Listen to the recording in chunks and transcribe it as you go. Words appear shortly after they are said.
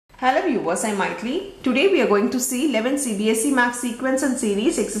Hello viewers, I am Maitli. Today we are going to see 11 Cbse Max Sequence and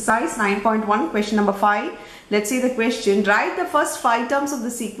Series exercise 9.1 question number 5. Let's see the question. Write the first 5 terms of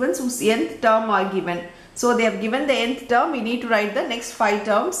the sequence whose nth term are given. So they have given the nth term, we need to write the next 5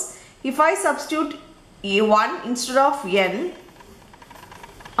 terms. If I substitute a1 instead of n,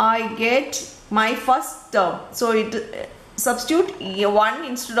 I get my first term. So substitute a1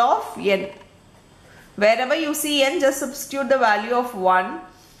 instead of n. Wherever you see n, just substitute the value of 1.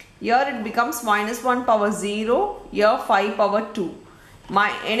 Here it becomes minus 1 power 0, here 5 power 2.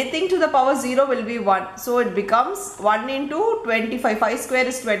 Anything to the power 0 will be 1. So it becomes 1 into 25. 5 square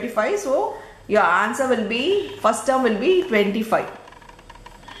is 25. So your answer will be, first term will be 25.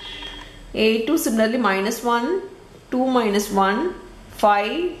 A2 similarly minus 1, 2 minus 1,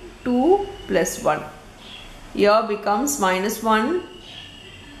 5, 2 plus 1. Here becomes minus 1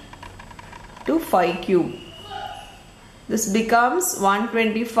 to 5 cube. This becomes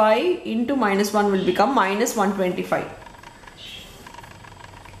 125 into minus 1 will become minus 125.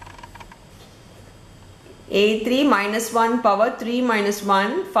 A3 minus 1 power 3 minus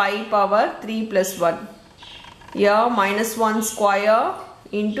 1, 5 power 3 plus 1. Here minus 1 square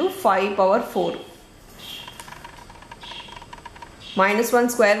into 5 power 4. Minus 1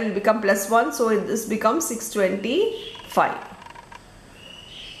 square will become plus 1, so this becomes 625.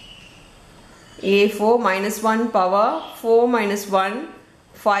 A4 minus 1 power 4 minus 1,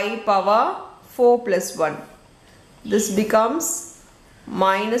 5 power 4 plus 1. This becomes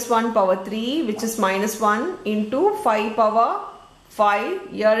minus 1 power 3, which is minus 1 into 5 power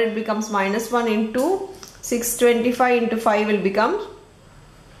 5. Here it becomes minus 1 into 625 into 5 will become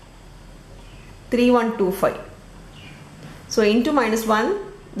 3125. So into minus 1,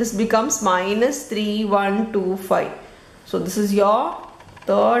 this becomes minus 3125. So this is your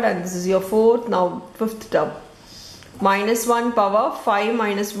third and this is your fourth, now fifth term. Minus 1 power 5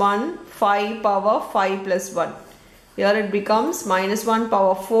 minus 1, 5 power 5 plus 1. Here it becomes minus 1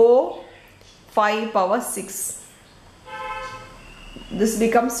 power 4, 5 power 6. This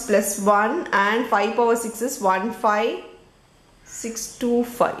becomes plus 1 and 5 power 6 is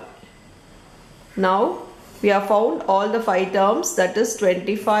 15625. Now we have found all the 5 terms, that is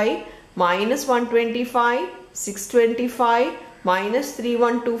 25, minus 125, 625, minus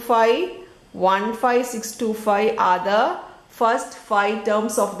 3125, 15625 are the first 5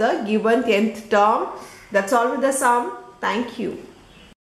 terms of the given nth term. That's all with the sum. Thank you.